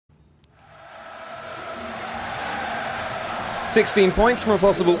16 points from a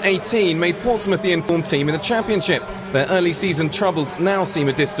possible 18 made Portsmouth the informed team in the Championship. Their early season troubles now seem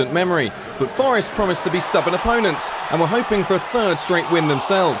a distant memory, but Forest promised to be stubborn opponents and were hoping for a third straight win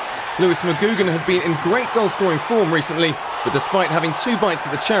themselves. Lewis McGugan had been in great goal-scoring form recently, but despite having 2 bites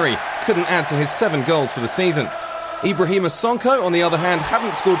at the cherry, couldn't add to his 7 goals for the season. Ibrahima Sonko, on the other hand,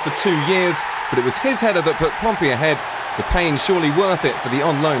 hadn't scored for 2 years, but it was his header that put Pompey ahead, the pain surely worth it for the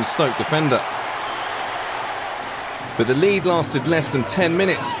on-loan Stoke defender. But the lead lasted less than 10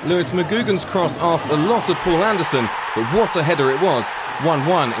 minutes. Lewis McGugan's cross asked a lot of Paul Anderson, but what a header it was,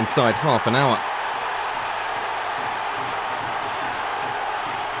 1-1 inside half an hour.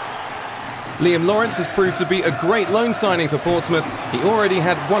 Liam Lawrence has proved to be a great loan signing for Portsmouth. He already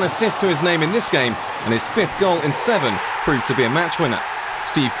had 1 assist to his name in this game, and his 5th goal in 7 proved to be a match winner.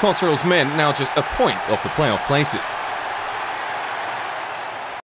 Steve Cotterill's men now just a point off the playoff places.